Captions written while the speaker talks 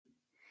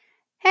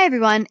Hey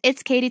everyone,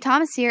 it's Katie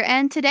Thomas here,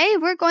 and today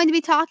we're going to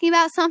be talking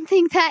about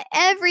something that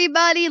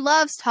everybody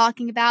loves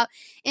talking about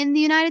in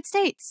the United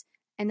States.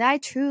 And I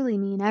truly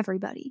mean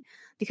everybody.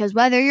 Because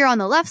whether you're on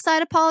the left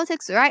side of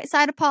politics, the right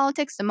side of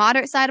politics, the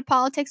moderate side of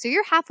politics, or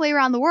you're halfway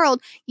around the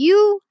world,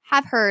 you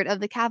have heard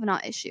of the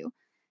Kavanaugh issue.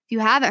 If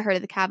you haven't heard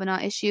of the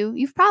Kavanaugh issue,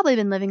 you've probably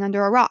been living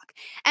under a rock.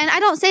 And I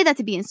don't say that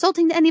to be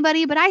insulting to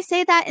anybody, but I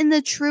say that in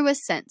the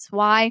truest sense.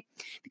 Why?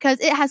 Because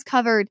it has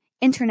covered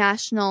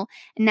international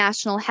and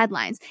national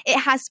headlines. It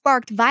has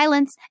sparked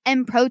violence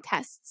and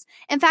protests.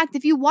 In fact,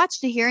 if you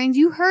watched the hearings,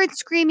 you heard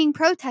screaming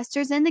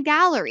protesters in the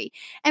gallery.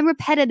 And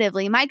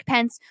repetitively, Mike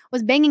Pence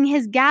was banging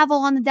his gavel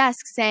on the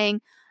desk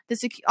saying, the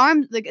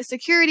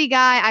security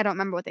guy, I don't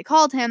remember what they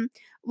called him,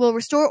 will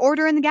restore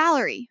order in the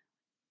gallery.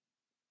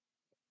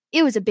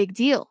 It was a big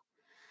deal.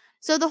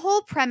 So the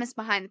whole premise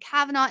behind the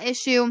Kavanaugh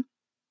issue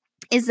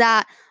is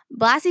that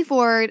Blasey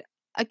Ford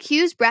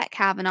accused Brett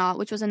Kavanaugh,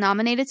 which was a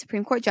nominated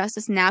Supreme Court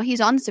justice, and now he's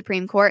on the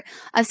Supreme Court,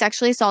 of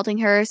sexually assaulting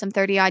her some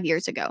 30-odd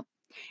years ago.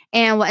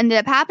 And what ended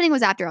up happening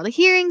was after all the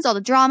hearings, all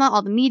the drama,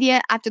 all the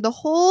media, after the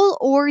whole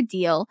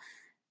ordeal,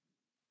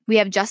 we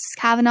have Justice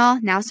Kavanaugh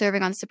now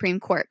serving on the Supreme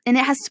Court. And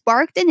it has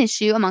sparked an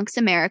issue amongst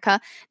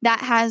America that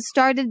has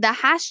started the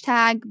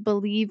hashtag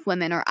Believe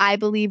Women, or I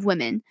Believe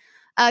Women.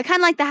 Kind of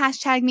like the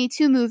hashtag Me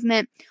Too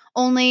movement,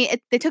 only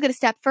they took it a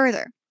step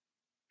further.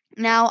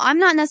 Now, I'm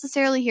not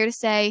necessarily here to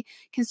say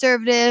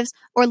conservatives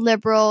or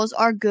liberals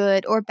are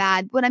good or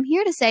bad. What I'm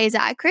here to say is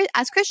that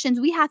as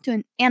Christians, we have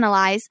to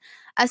analyze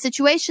a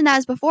situation that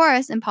is before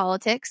us in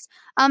politics,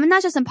 and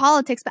not just in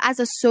politics, but as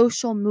a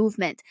social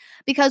movement.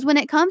 Because when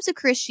it comes to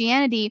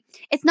Christianity,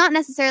 it's not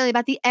necessarily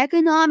about the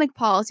economic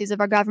policies of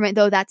our government,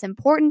 though that's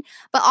important,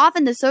 but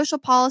often the social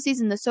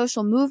policies and the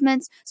social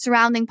movements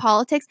surrounding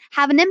politics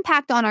have an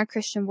impact on our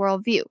Christian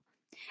worldview.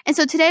 And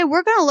so today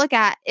we're going to look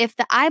at if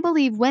the I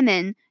Believe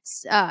Women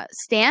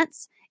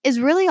stance is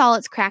really all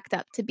it's cracked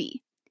up to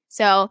be.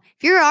 So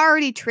if you're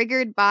already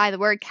triggered by the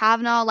word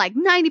Kavanaugh like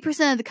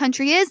 90% of the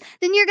country is,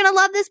 then you're going to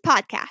love this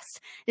podcast.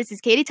 This is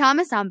Katie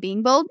Thomas on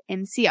Being Bold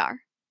MCR.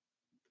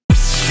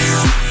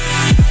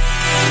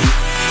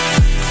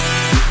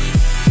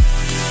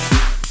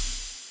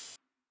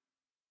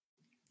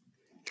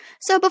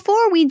 So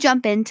before we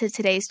jump into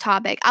today's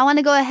topic, I want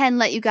to go ahead and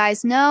let you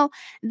guys know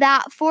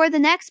that for the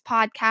next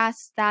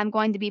podcast that I'm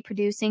going to be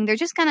producing, they're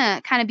just going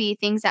to kind of be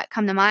things that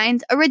come to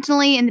mind.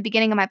 Originally, in the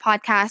beginning of my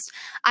podcast,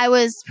 I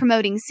was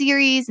promoting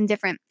series and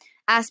different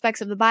aspects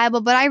of the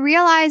Bible, but I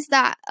realized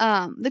that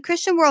the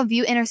Christian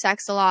worldview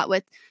intersects a lot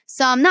with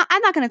I'm not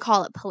going to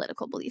call it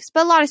political beliefs,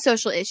 but a lot of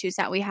social issues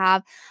that we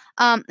have,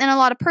 and a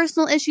lot of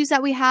personal issues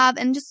that we have,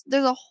 and just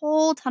there's a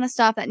whole ton of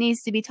stuff that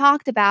needs to be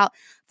talked about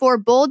for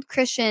bold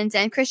Christians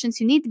and Christians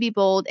who need to be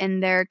bold in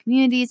their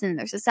communities and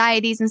their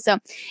societies. And so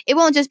it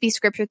won't just be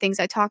scripture things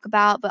I talk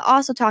about, but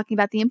also talking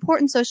about the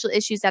important social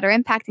issues that are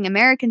impacting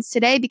Americans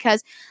today,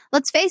 because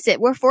let's face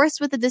it, we're forced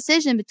with a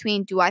decision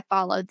between, do I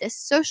follow this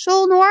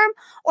social norm,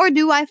 or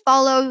do I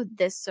follow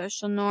this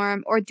social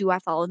norm, or do I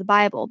follow the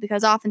Bible?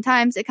 Because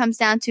oftentimes it comes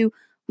down to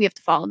we have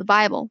to follow the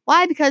Bible.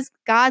 Why? Because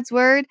God's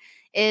word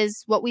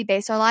is what we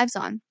base our lives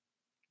on.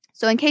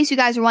 So in case you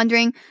guys are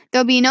wondering,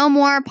 there'll be no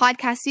more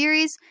podcast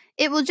series.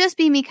 It will just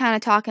be me kind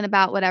of talking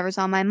about whatever's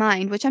on my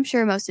mind, which I'm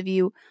sure most of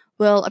you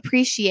will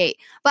appreciate.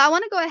 But I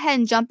want to go ahead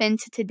and jump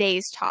into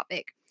today's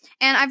topic.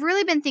 And I've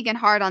really been thinking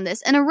hard on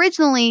this. And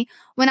originally,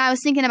 when I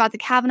was thinking about the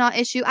Kavanaugh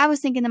issue, I was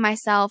thinking to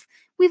myself,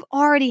 we've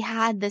already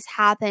had this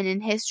happen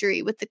in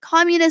history with the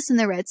communists and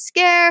the Red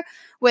Scare,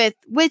 with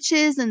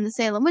witches and the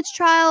Salem witch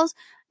trials.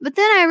 But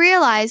then I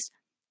realized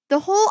the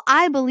whole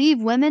I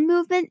Believe Women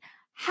movement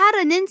had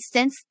an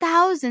instance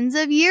thousands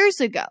of years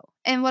ago.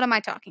 And what am I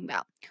talking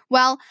about?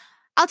 Well,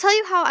 I'll tell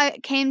you how I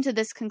came to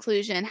this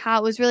conclusion, how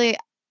it was really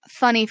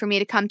funny for me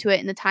to come to it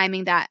in the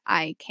timing that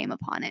I came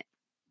upon it.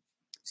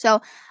 So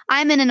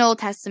I'm in an Old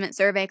Testament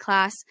survey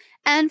class,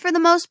 and for the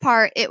most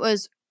part, it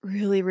was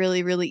really,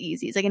 really, really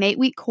easy. It's like an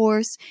 8-week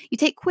course. You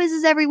take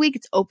quizzes every week.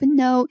 It's open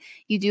note.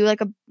 You do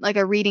like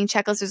a reading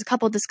checklist. There's a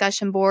couple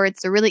discussion boards.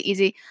 They're really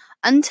easy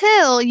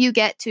until you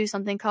get to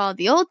something called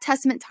the Old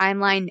Testament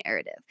Timeline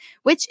Narrative,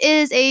 which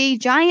is a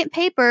giant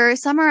paper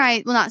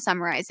not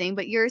summarizing,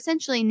 but you're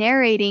essentially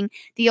narrating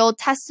the Old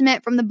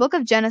Testament from the book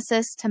of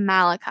Genesis to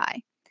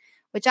Malachi,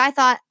 which I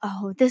thought,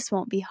 oh, this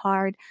won't be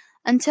hard,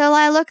 until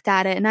I looked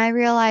at it and I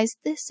realized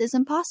this is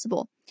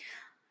impossible.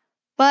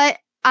 But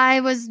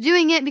I was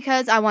doing it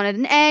because I wanted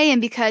an A,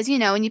 and because,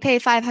 when you pay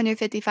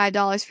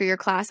 $555 for your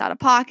class out of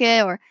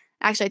pocket, or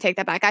actually I take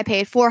that back, I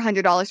paid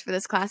 $400 for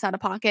this class out of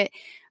pocket,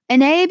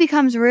 an A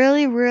becomes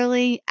really,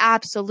 really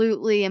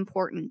absolutely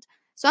important.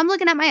 So I'm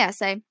looking at my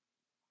essay,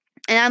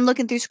 and I'm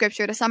looking through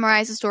scripture to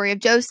summarize the story of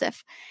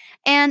Joseph.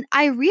 And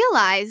I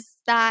realized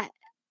that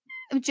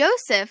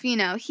Joseph,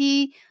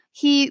 he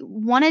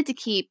wanted to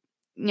keep,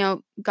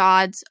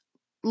 God's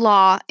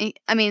law.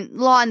 I mean,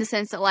 law in the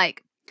sense that,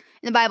 like,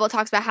 in the Bible, it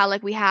talks about how,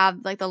 like, we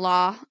have, like, the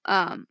law,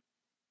 the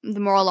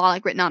moral law,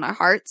 like, written on our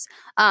hearts.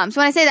 So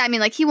when I say that, I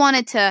mean, like, he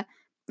wanted to,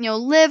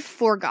 live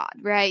for God,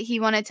 right? He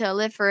wanted to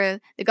live for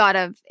the God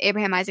of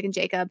Abraham, Isaac, and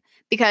Jacob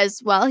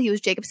because, well, he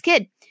was Jacob's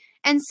kid.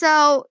 And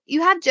so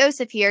you have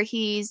Joseph here.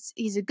 He's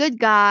a good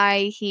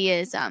guy.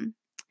 He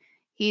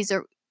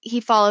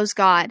follows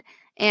God,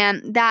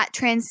 and that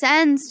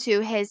transcends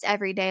to his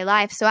everyday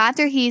life. So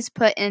after he's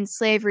put in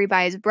slavery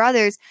by his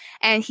brothers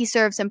and he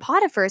serves in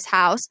Potiphar's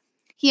house,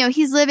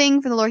 he's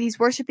living for the Lord. He's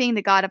worshiping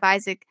the God of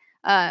Isaac,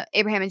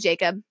 Abraham, and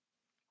Jacob.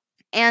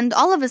 And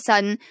all of a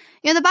sudden,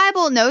 the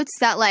Bible notes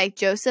that like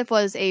Joseph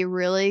was a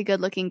really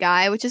good-looking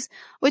guy, which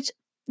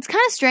it's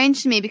kind of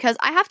strange to me because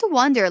I have to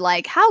wonder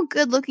like how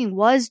good-looking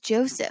was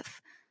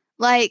Joseph?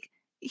 Like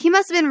he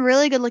must have been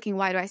really good-looking.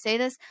 Why do I say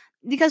this?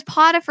 Because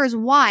Potiphar's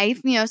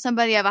wife,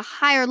 somebody of a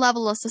higher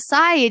level of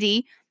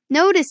society,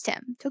 noticed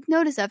him, took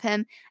notice of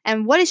him,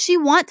 and what did she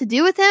want to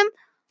do with him?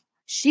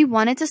 She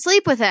wanted to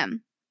sleep with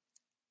him.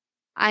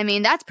 I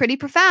mean, that's pretty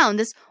profound.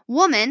 This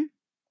woman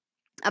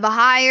of a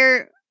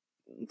higher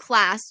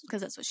class,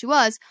 because that's what she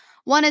was,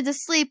 wanted to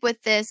sleep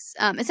with this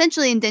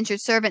essentially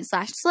indentured servant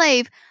 /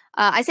 slave.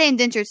 I say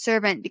indentured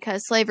servant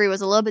because slavery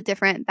was a little bit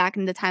different back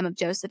in the time of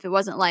Joseph. It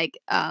wasn't like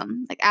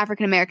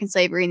African American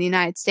slavery in the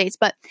United States,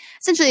 but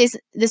essentially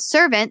this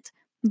servant,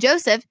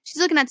 Joseph,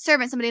 she's looking at the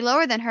servant, somebody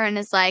lower than her, and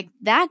is like,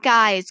 that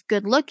guy is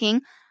good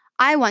looking.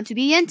 I want to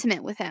be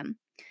intimate with him.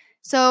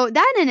 So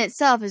that in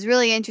itself is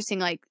really interesting.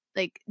 Like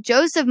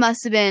Joseph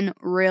must have been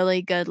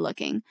really good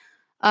looking.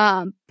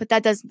 But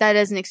that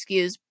doesn't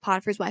excuse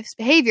Potiphar's wife's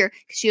behavior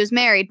because she was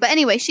married. But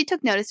anyway, she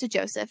took notice of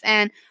Joseph,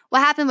 and what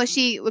happened was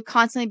she would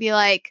constantly be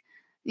like,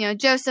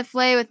 Joseph,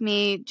 lay with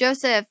me.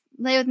 Joseph,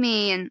 lay with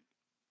me. And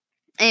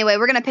anyway,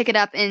 we're gonna pick it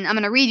up, and I'm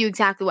gonna read you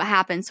exactly what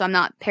happened, so I'm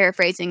not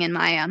paraphrasing in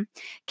my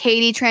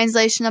Katie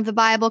translation of the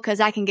Bible because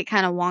that can get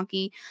kind of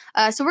wonky.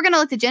 So we're gonna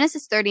look to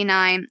Genesis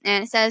 39,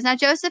 and it says, "Now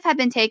Joseph had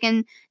been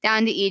taken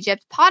down to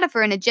Egypt.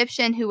 Potiphar, an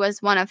Egyptian who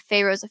was one of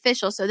Pharaoh's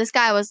officials." So this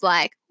guy was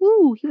like,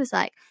 he was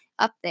like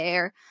up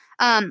there.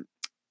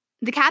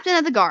 The captain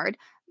of the guard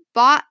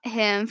bought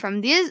him from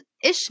the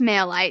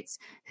Ishmaelites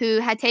who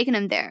had taken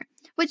him there,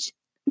 which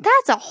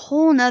that's a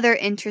whole nother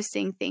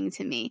interesting thing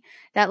to me,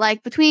 that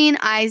like between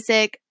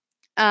Isaac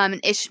and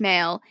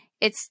Ishmael,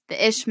 it's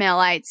the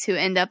Ishmaelites who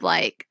end up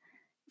like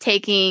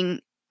taking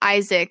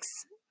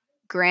Isaac's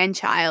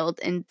grandchild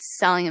and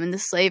selling him into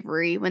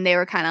slavery when they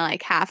were kind of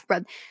like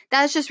half-bred.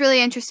 That's just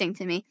really interesting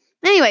to me.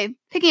 Anyway,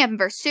 picking up in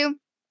verse 2.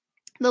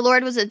 "The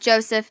Lord was with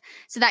Joseph,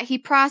 so that he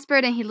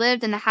prospered, and he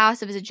lived in the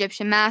house of his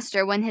Egyptian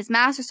master. When his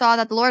master saw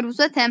that the Lord was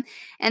with him,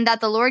 and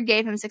that the Lord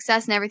gave him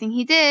success in everything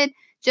he did,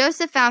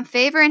 Joseph found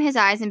favor in his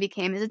eyes and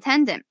became his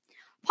attendant.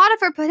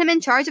 Potiphar put him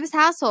in charge of his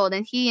household,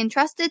 and he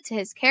entrusted to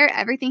his care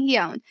everything he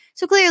owned."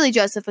 So clearly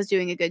Joseph was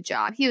doing a good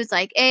job. He was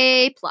like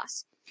A+.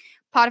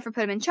 Potiphar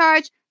put him in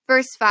charge.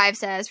 Verse 5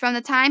 says, "From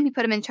the time he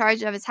put him in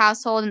charge of his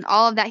household and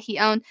all of that he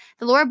owned,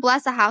 the Lord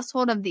blessed the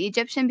household of the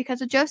Egyptian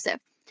because of Joseph.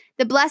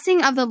 The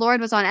blessing of the Lord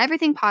was on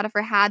everything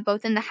Potiphar had,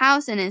 both in the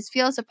house and in his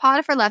field. So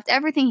Potiphar left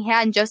everything he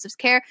had in Joseph's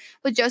care,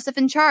 with Joseph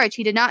in charge.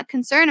 He did not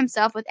concern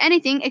himself with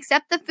anything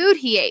except the food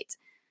he ate."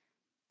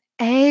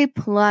 A+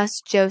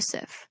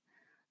 Joseph.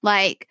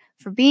 Like,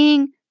 for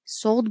being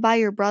sold by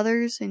your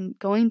brothers and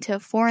going to a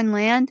foreign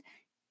land,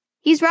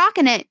 he's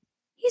rocking it.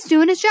 He's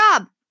doing his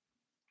job.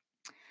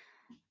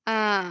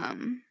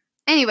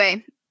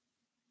 Anyway,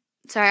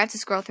 sorry, I have to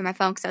scroll through my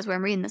phone because that's where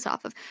I'm reading this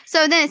off of.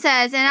 So then it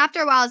says, "And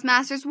after a while his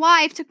master's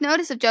wife took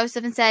notice of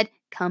Joseph and said,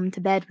 'Come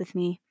to bed with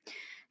me.'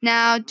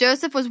 Now,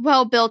 Joseph was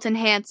well built and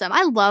handsome."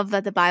 I love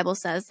that the Bible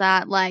says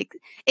that. Like,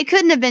 it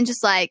couldn't have been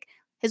just like,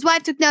 his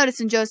wife took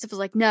notice and Joseph was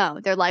like, no.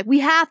 They're like,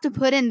 we have to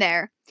put in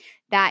there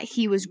that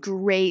he was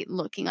great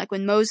looking. Like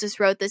when Moses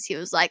wrote this, he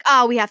was like,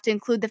 we have to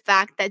include the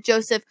fact that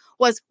Joseph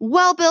was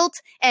well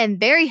built and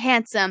very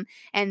handsome,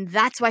 and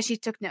that's why she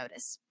took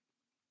notice.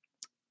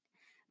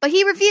 But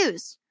he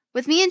refused.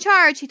 "With me in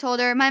charge," he told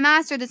her, "my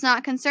master does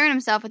not concern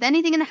himself with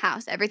anything in the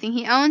house. Everything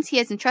he owns he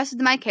has entrusted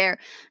to my care.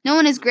 No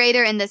one is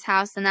greater in this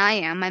house than I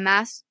am. My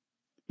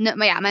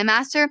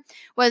master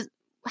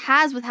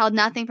has withheld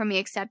nothing from me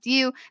except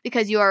you,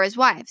 because you are his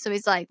wife." So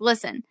he's like,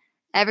 listen,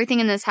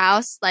 everything in this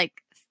house, like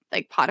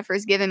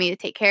Potiphar's given me to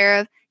take care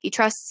of. He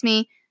trusts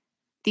me.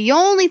 The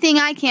only thing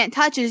I can't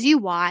touch is you.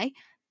 Why?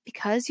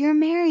 Because you're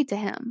married to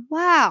him.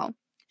 Wow.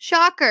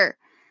 Shocker.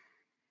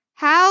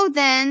 "How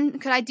then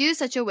could I do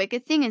such a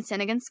wicked thing and sin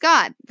against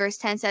God?" Verse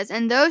 10 says,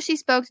 "And though she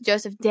spoke to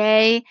Joseph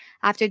day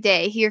after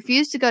day, he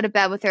refused to go to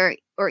bed with her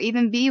or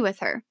even be with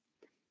her."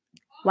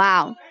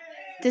 Wow.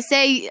 To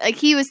say, like,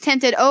 he was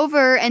tempted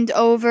over and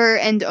over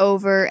and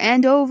over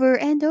and over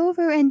and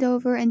over and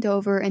over and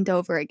over and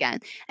over again.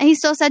 And he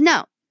still said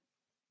no.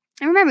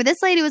 And remember,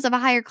 this lady was of a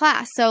higher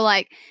class. So,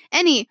 like,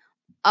 any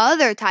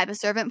other type of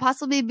servant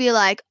possibly be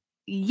like,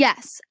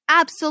 yes,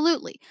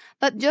 absolutely.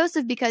 But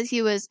Joseph, because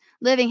he was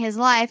living his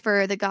life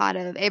for the God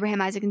of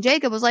Abraham, Isaac, and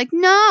Jacob, was like,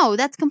 no,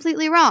 that's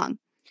completely wrong.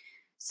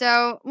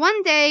 So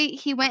one day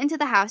he went into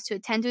the house to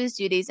attend to his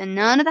duties, and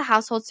none of the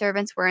household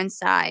servants were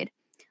inside.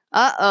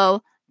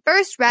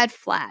 First red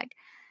flag.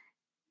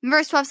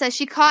 Verse 12 says,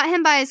 "She caught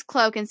him by his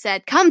cloak and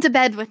said, 'Come to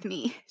bed with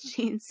me.'"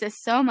 She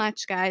insists so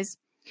much, guys.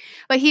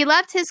 But he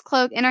left his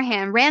cloak in her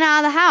hand, ran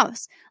out of the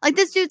house. Like,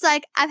 this dude's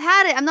like, I've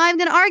had it. I'm not even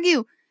going to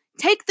argue.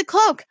 Take the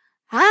cloak.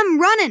 I'm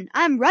running.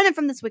 I'm running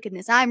from this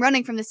wickedness. I'm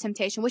running from this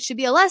temptation, which should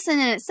be a lesson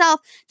in itself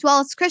to all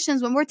us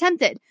Christians when we're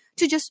tempted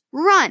to just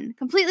run,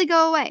 completely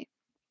go away.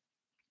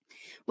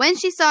 When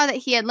she saw that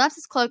he had left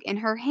his cloak in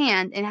her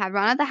hand and had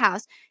run out of the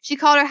house, she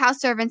called her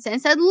house servants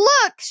and said,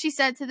 "Look," she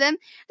said to them,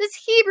 "this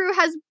Hebrew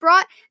has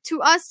brought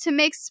to us to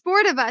make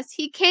sport of us.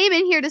 He came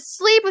in here to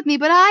sleep with me,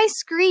 but I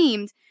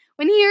screamed.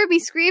 When he heard me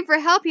scream for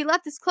help, he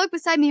left his cloak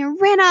beside me and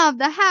ran out of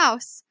the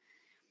house."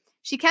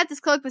 She kept his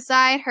cloak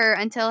beside her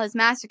until his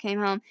master came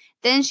home.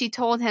 Then she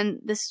told him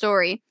the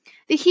story.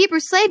 "The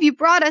Hebrew slave you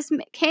brought us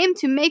came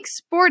to make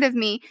sport of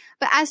me,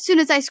 but as soon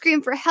as I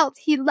screamed for help,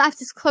 he left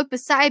his cloak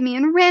beside me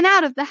and ran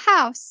out of the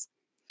house."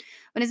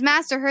 When his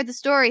master heard the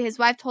story, his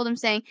wife told him,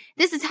 saying,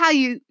 "This is how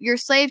your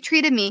slave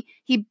treated me."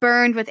 He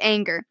burned with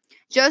anger.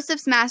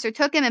 Joseph's master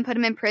took him and put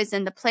him in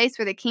prison, the place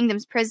where the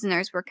kingdom's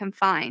prisoners were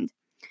confined.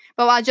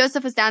 But while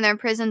Joseph was down there in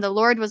prison, the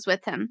Lord was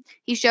with him.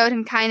 He showed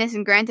him kindness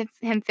and granted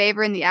him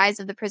favor in the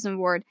eyes of the prison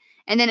ward.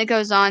 And then it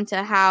goes on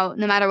to how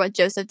no matter what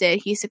Joseph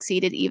did, he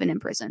succeeded even in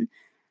prison.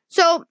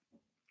 So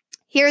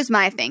here's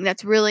my thing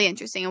that's really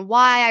interesting and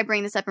why I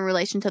bring this up in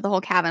relation to the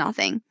whole Kavanaugh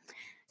thing.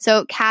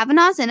 So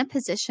Kavanaugh's in a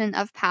position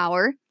of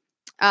power.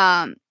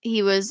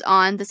 He was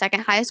on the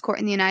second highest court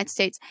in the United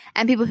States,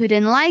 and people who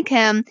didn't like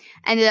him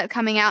ended up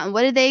coming out, and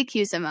what did they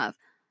accuse him of?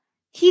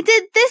 He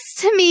did this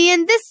to me,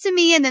 and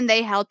then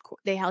they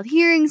held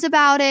hearings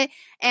about it,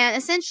 and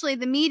essentially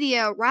the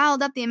media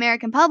riled up the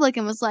American public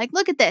and was like,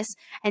 "Look at this,"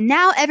 and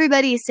now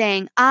everybody is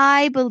saying,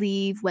 "I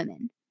believe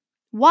women."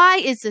 Why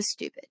is this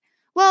stupid?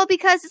 Well,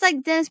 because it's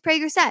like Dennis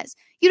Prager says,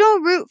 you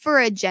don't root for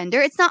a gender.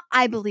 It's not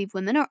 "I believe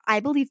women" or "I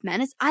believe men."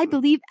 It's "I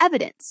believe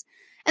evidence."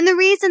 And the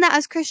reason that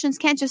as Christians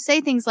can't just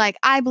say things like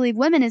 "I believe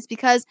women" is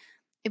because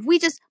if we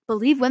just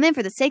believe women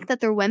for the sake that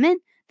they're women,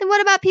 then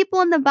what about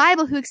people in the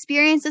Bible who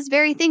experienced this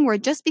very thing where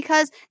just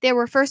because they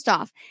were, first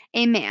off,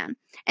 a man,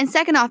 and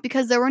second off,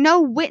 because there were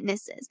no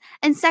witnesses,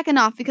 and second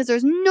off, because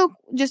there's no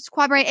just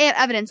corroborating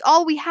evidence,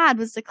 all we had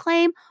was the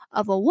claim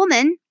of a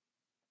woman,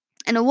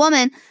 and a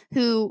woman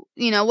who,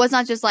 was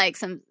not just like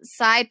some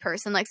side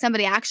person, like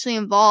somebody actually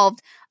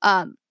involved,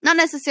 not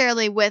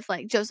necessarily with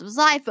like Joseph's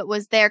life, but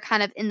was there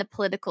kind of in the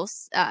political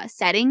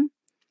setting.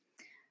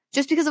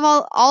 Just because of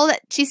all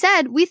that she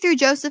said, we threw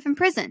Joseph in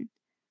prison.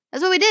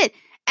 That's what we did.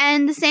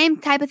 And the same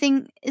type of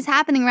thing is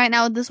happening right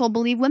now with this whole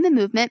Believe Women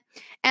movement.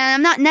 And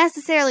I'm not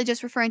necessarily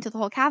just referring to the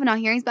whole Kavanaugh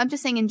hearings, but I'm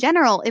just saying in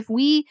general, if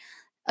we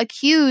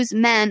accuse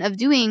men of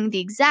doing the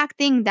exact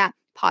thing that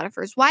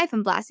Potiphar's wife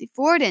and Blasey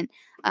Ford and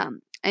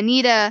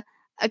Anita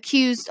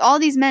accused all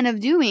these men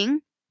of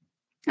doing,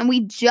 and we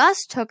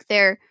just took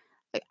their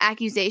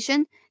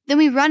accusation, then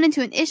we run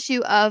into an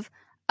issue of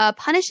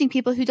punishing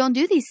people who don't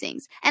do these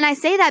things. And I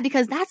say that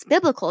because that's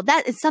biblical.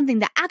 That is something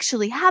that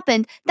actually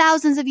happened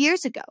thousands of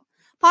years ago.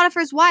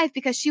 Potiphar's wife,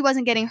 because she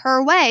wasn't getting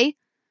her way,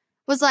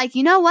 was like,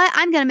 "You know what?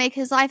 I'm going to make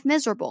his life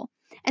miserable."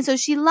 And so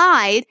she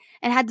lied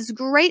and had this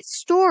great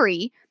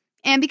story.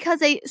 And because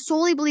they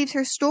solely believed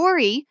her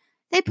story,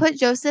 they put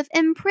Joseph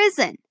in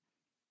prison.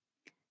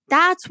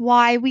 That's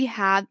why we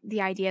have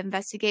the idea of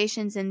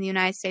investigations in the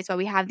United States, why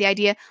we have the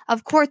idea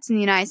of courts in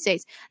the United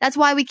States. That's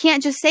why we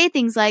can't just say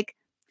things like,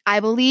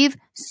 "I believe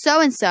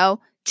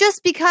so-and-so,"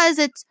 just because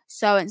it's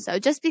so-and-so,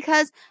 just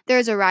because there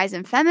is a rise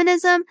in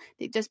feminism,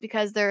 just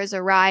because there is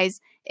a rise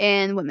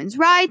in women's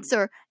rights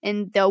or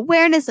in the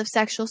awareness of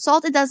sexual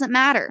assault. It doesn't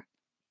matter.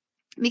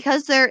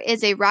 Because there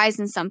is a rise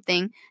in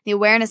something, the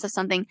awareness of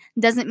something,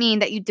 doesn't mean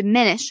that you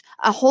diminish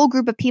a whole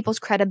group of people's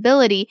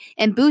credibility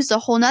and boost a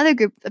whole nother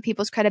group of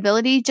people's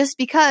credibility just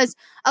because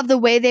of the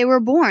way they were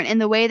born and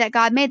the way that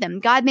God made them.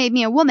 God made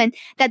me a woman.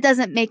 That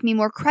doesn't make me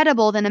more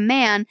credible than a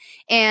man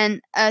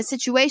in a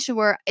situation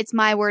where it's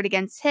my word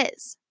against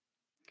his.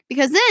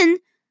 Because then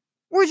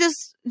we're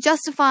just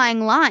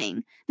justifying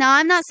lying. Now,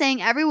 I'm not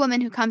saying every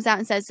woman who comes out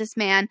and says this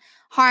man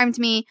harmed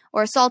me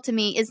or assaulted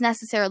me is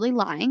necessarily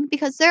lying,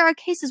 because there are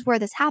cases where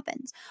this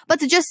happens. But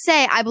to just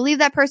say, "I believe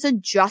that person"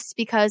 just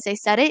because they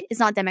said it is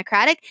not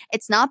democratic,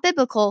 it's not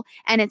biblical,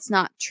 and it's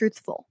not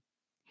truthful.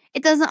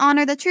 It doesn't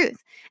honor the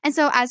truth. And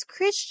so as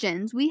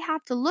Christians, we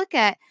have to look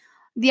at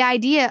the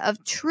idea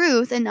of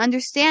truth and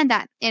understand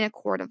that in a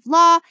court of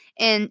law,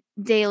 in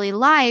daily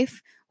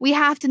life, we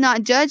have to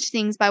not judge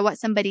things by what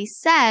somebody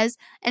says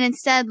and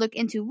instead look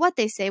into what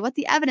they say, what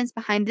the evidence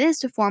behind it is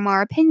to form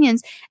our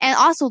opinions, and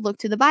also look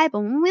to the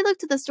Bible. When we look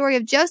to the story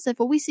of Joseph,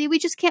 what we see, we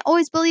just can't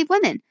always believe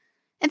women.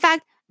 In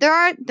fact, there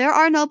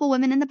are noble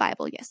women in the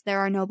Bible. Yes, there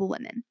are noble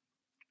women.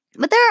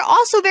 But there are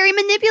also very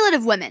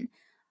manipulative women.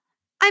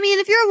 I mean,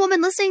 if you're a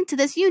woman listening to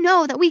this, you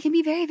know that we can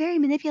be very, very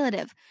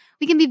manipulative.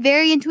 We can be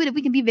very intuitive.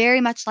 We can be very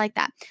much like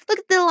that. Look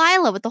at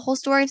Delilah with the whole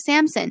story of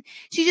Samson.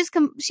 She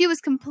was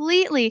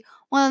completely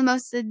one of the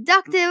most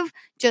seductive,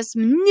 just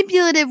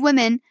manipulative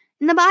women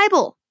in the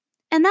Bible.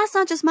 And that's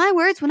not just my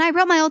words. When I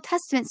wrote my Old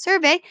Testament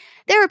survey,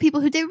 there were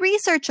people who did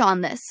research on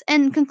this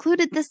and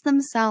concluded this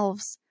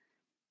themselves.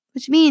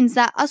 Which means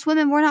that us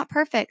women, we're not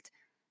perfect.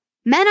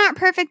 Men aren't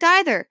perfect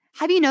either.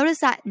 Have you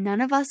noticed that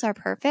none of us are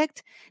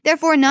perfect?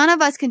 Therefore, none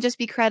of us can just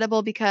be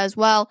credible because,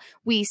 well,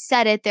 we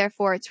said it,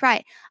 therefore it's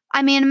right.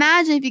 I mean,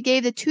 imagine if you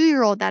gave the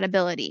 2-year-old that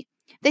ability.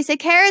 They say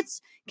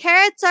carrots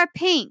are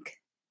pink.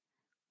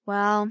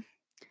 Well,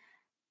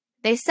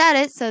 they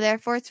said it, so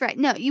therefore it's right.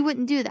 No, you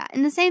wouldn't do that.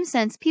 In the same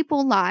sense,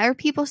 people lie or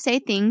people say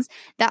things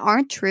that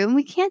aren't true, and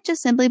we can't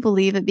just simply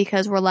believe it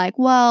because we're like,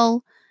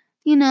 well,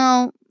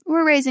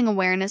 we're raising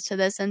awareness to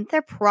this, and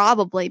they're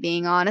probably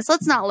being honest.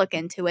 Let's not look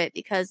into it,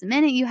 because the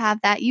minute you have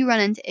that, you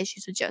run into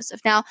issues with Joseph.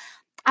 Now,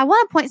 I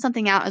want to point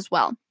something out as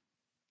well.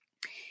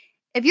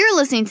 If you're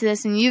listening to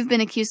this and you've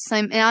been accused of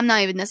something, and I'm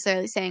not even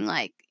necessarily saying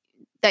like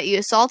that you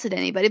assaulted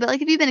anybody, but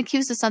like if you've been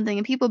accused of something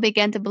and people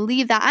begin to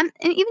believe that, and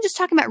even just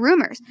talking about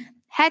rumors.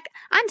 Heck,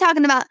 I'm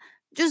talking about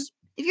just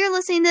if you're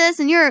listening to this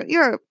and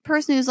you're a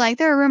person who's like,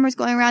 there are rumors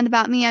going around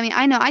about me. I mean,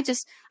 I know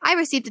I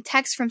received a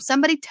text from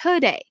somebody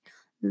today,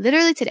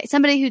 literally today,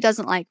 somebody who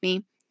doesn't like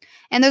me.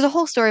 And there's a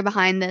whole story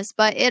behind this,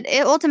 but it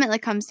ultimately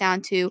comes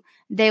down to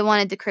they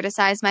wanted to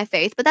criticize my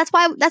faith. But that's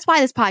why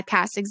this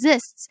podcast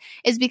exists,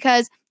 is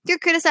because you're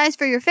criticized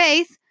for your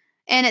faith,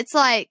 and it's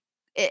like,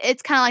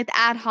 it's kind of like the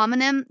ad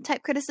hominem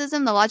type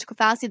criticism, the logical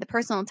fallacy, the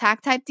personal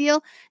attack type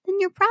deal, then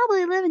you're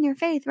probably living your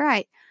faith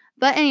right.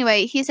 But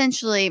anyway, he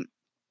essentially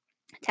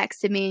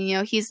texted me,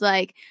 and, he's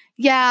like,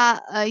 yeah,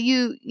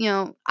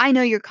 I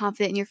know you're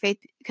confident in your faith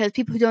because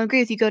people who don't agree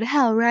with you go to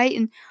hell, right?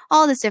 And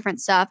all this different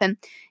stuff. And,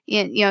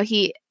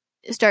 he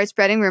started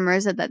spreading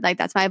rumors that like,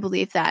 that's my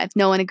belief, that if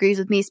no one agrees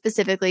with me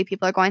specifically,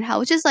 people are going to hell,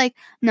 which is like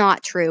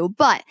not true.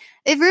 But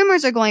if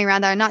rumors are going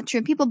around that are not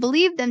true, people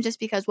believe them just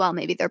because, well,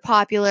 maybe they're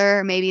popular,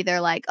 or maybe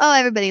they're like, oh,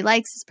 everybody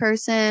likes this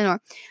person, or,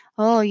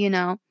 oh,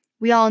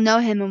 we all know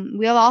him and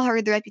we have all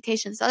heard the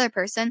reputation of this other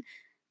person.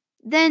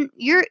 Then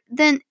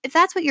if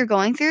that's what you're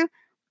going through,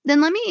 then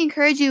let me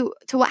encourage you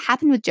to what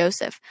happened with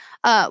Joseph.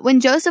 When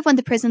Joseph went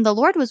to prison, the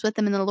Lord was with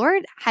him, and the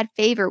Lord had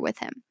favor with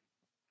him.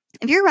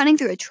 If you're running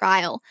through a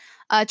trial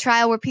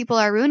where people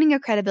are ruining your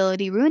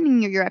credibility,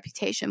 ruining your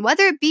reputation,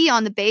 whether it be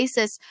on the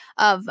basis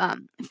of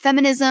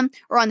feminism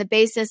or on the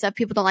basis of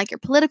people don't like your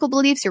political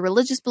beliefs, your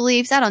religious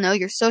beliefs, I don't know,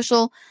 your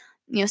social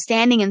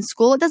standing in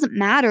school, it doesn't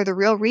matter the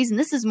real reason.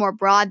 This is more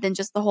broad than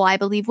just the whole I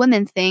believe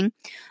women thing.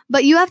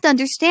 But you have to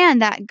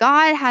understand that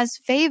God has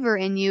favor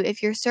in you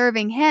if you're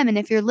serving him and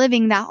if you're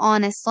living that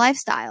honest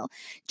lifestyle.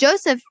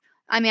 Joseph,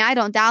 I mean, I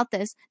don't doubt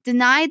this,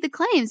 denied the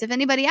claims. If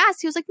anybody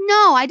asked, he was like,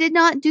 no, I did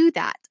not do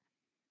that.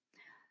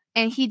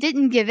 And he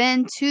didn't give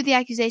in to the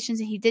accusations,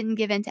 and he didn't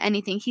give in to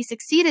anything. He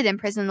succeeded in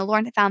prison. The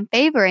Lord found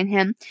favor in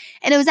him.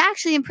 And it was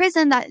actually in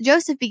prison that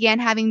Joseph began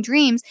having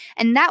dreams.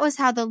 And that was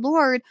how the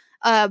Lord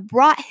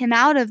brought him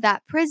out of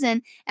that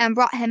prison and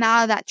brought him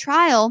out of that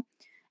trial.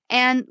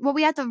 And what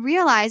we have to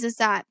realize is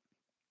that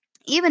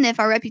even if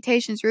our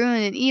reputation's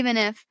ruined, and even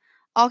if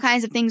all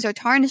kinds of things are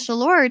tarnished, the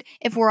Lord,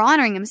 if we're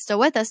honoring him, is still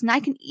with us. And I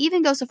can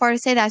even go so far to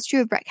say that's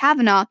true of Brett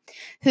Kavanaugh,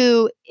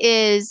 who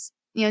is,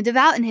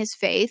 devout in his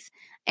faith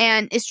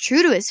and is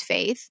true to his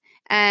faith.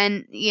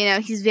 And,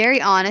 he's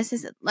very honest.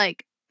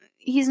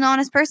 He's an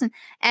honest person.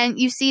 And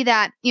you see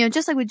that,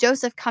 just like with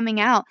Joseph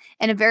coming out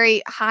in a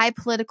very high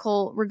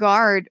political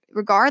regard,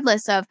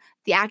 regardless of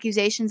the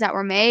accusations that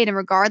were made and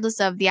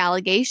regardless of the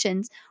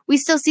allegations, we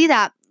still see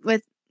that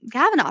with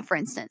Kavanaugh, for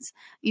instance.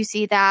 You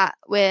see that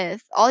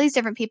with all these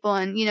different people.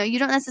 And, you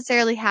don't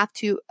necessarily have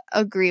to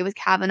agree with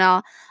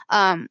Kavanaugh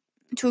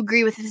to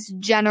agree with his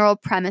general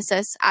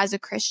premises as a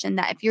Christian,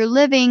 that if you're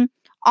living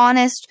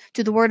honest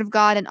to the word of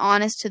God and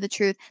honest to the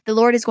truth, the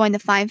Lord is going to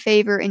find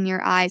favor in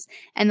your eyes,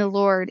 and the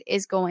Lord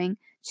is going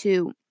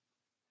to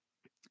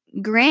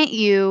grant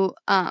you,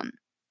 and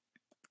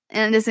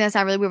this is going to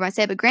sound really weird when I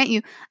say it, but grant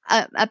you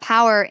a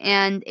power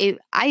and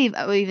I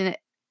would even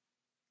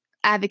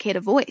advocate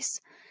a voice.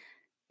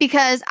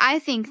 Because I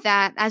think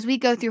that as we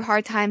go through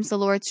hard times, the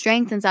Lord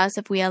strengthens us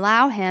if we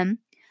allow him.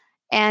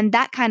 And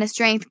that kind of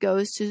strength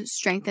goes to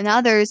strengthen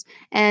others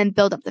and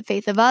build up the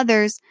faith of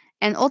others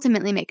and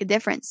ultimately make a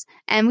difference.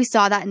 And we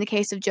saw that in the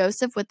case of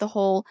Joseph with the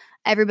whole,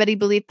 everybody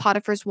believed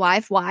Potiphar's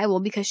wife. Why? Well,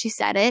 because she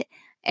said it.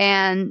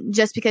 And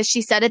just because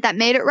she said it, that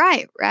made it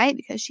right?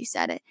 Because she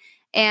said it.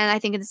 And I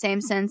think in the same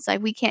sense,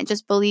 like, we can't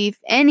just believe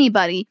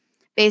anybody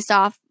based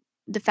off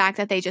the fact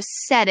that they just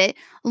said it,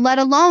 let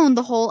alone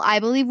the whole I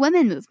believe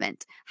women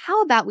movement.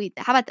 How about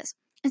this?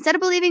 Instead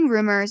of believing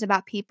rumors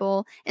about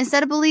people,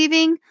 instead of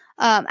believing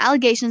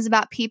allegations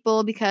about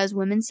people because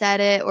women said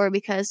it or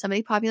because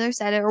somebody popular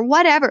said it or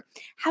whatever,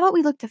 how about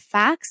we look to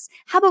facts?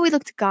 How about we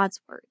look to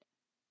God's word?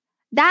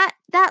 That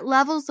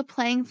levels the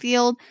playing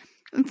field.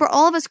 And for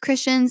all of us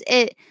Christians,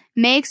 it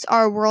makes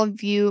our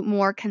worldview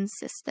more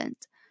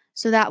consistent.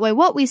 So that way,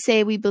 what we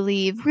say we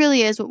believe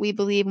really is what we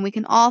believe, and we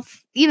can all,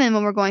 even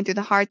when we're going through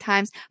the hard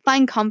times,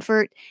 find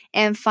comfort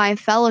and find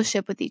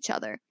fellowship with each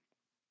other.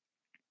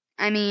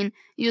 I mean,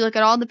 you look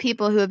at all the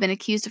people who have been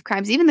accused of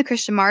crimes, even the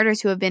Christian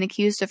martyrs who have been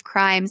accused of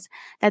crimes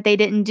that they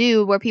didn't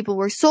do, where people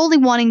were solely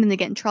wanting them to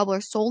get in trouble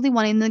or solely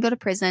wanting them to go to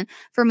prison.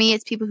 For me,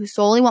 it's people who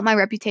solely want my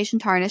reputation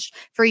tarnished.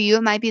 For you,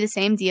 it might be the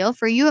same deal.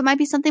 For you, it might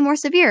be something more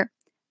severe.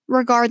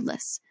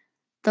 Regardless,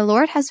 The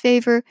Lord has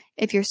favor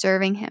if you're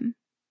serving him.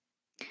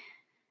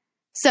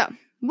 So,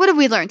 what have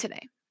we learned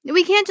today?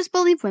 We can't just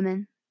believe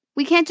women.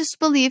 We can't just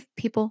believe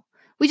people.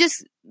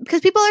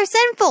 Because people are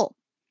sinful.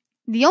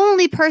 The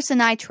only person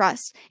I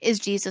trust is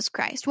Jesus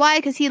Christ. Why?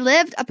 Because he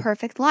lived a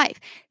perfect life.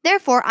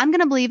 Therefore, I'm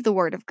going to believe the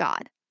word of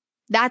God.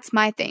 That's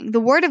my thing. The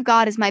word of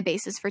God is my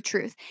basis for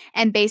truth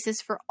and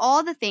basis for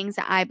all the things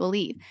that I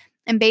believe.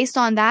 And based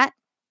on that,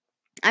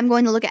 I'm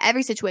going to look at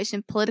every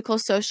situation, political,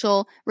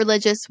 social,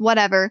 religious,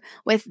 whatever,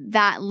 with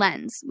that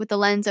lens, with the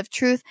lens of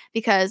truth.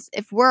 Because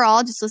if we're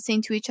all just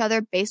listening to each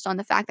other based on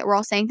the fact that we're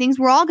all saying things,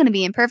 we're all going to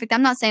be imperfect.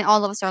 I'm not saying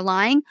all of us are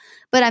lying,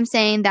 but I'm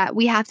saying that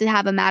we have to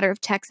have a matter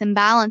of checks and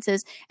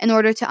balances in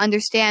order to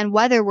understand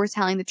whether we're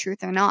telling the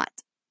truth or not.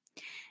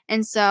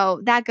 And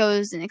so that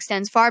goes and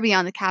extends far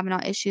beyond the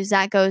Kavanaugh issues.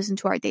 That goes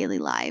into our daily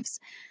lives.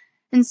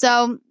 And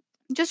so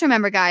just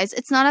remember, guys,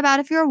 it's not about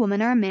if you're a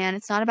woman or a man.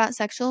 It's not about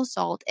sexual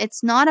assault.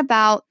 It's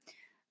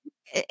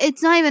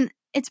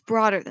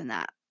broader than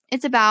that.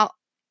 It's about,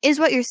 is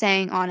what you're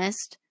saying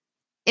honest?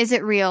 Is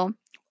it real?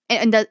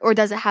 Or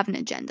does it have an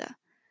agenda?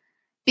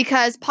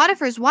 Because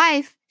Potiphar's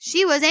wife,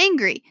 she was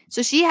angry.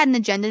 So she had an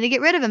agenda to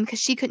get rid of him because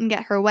she couldn't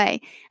get her way.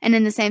 And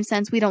in the same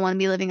sense, we don't want to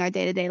be living our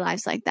day-to-day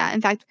lives like that.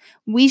 In fact,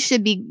 we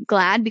should be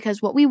glad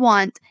because what we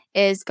want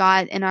is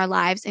God in our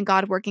lives and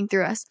God working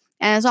through us.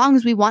 And as long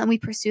as we want and we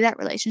pursue that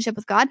relationship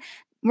with God,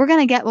 we're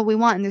going to get what we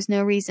want. And there's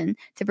no reason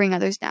to bring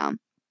others down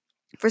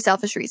for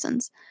selfish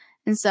reasons.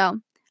 And so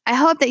I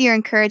hope that you're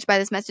encouraged by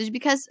this message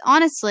because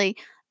honestly,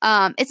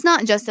 it's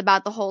not just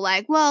about the whole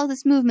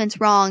this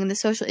movement's wrong and the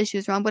social issue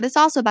is wrong, but it's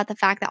also about the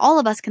fact that all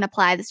of us can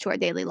apply this to our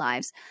daily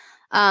lives.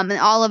 And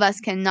all of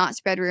us can not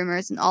spread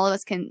rumors and all of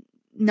us can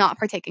not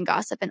partake in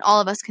gossip and all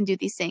of us can do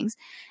these things.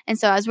 And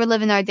so as we're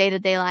living our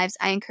day-to-day lives,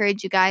 I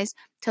encourage you guys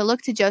to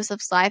look to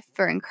Joseph's life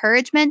for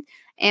encouragement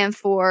and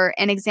for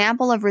an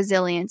example of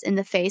resilience in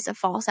the face of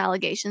false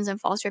allegations and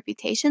false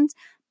reputations,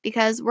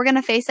 because we're going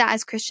to face that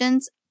as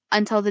Christians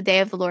until the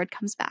day of the Lord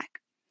comes back.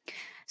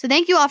 So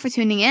thank you all for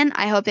tuning in.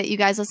 I hope that you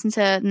guys listen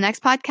to the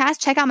next podcast.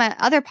 Check out my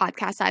other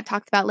podcasts I've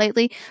talked about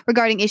lately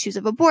regarding issues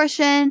of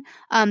abortion,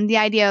 the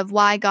idea of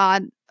why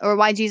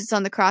Jesus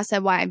on the cross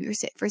said, "Why have you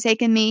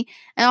forsaken me?"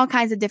 and all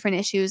kinds of different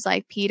issues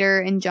like Peter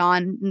and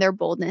John and their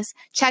boldness.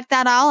 Check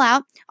that all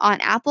out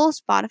on Apple,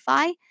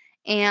 Spotify,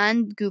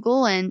 and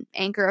Google and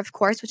Anchor, of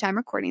course, which I'm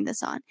recording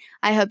this on.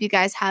 I hope you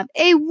guys have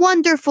a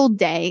wonderful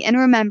day. And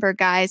remember,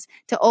 guys,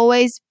 to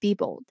always be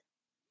bold.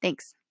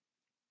 Thanks.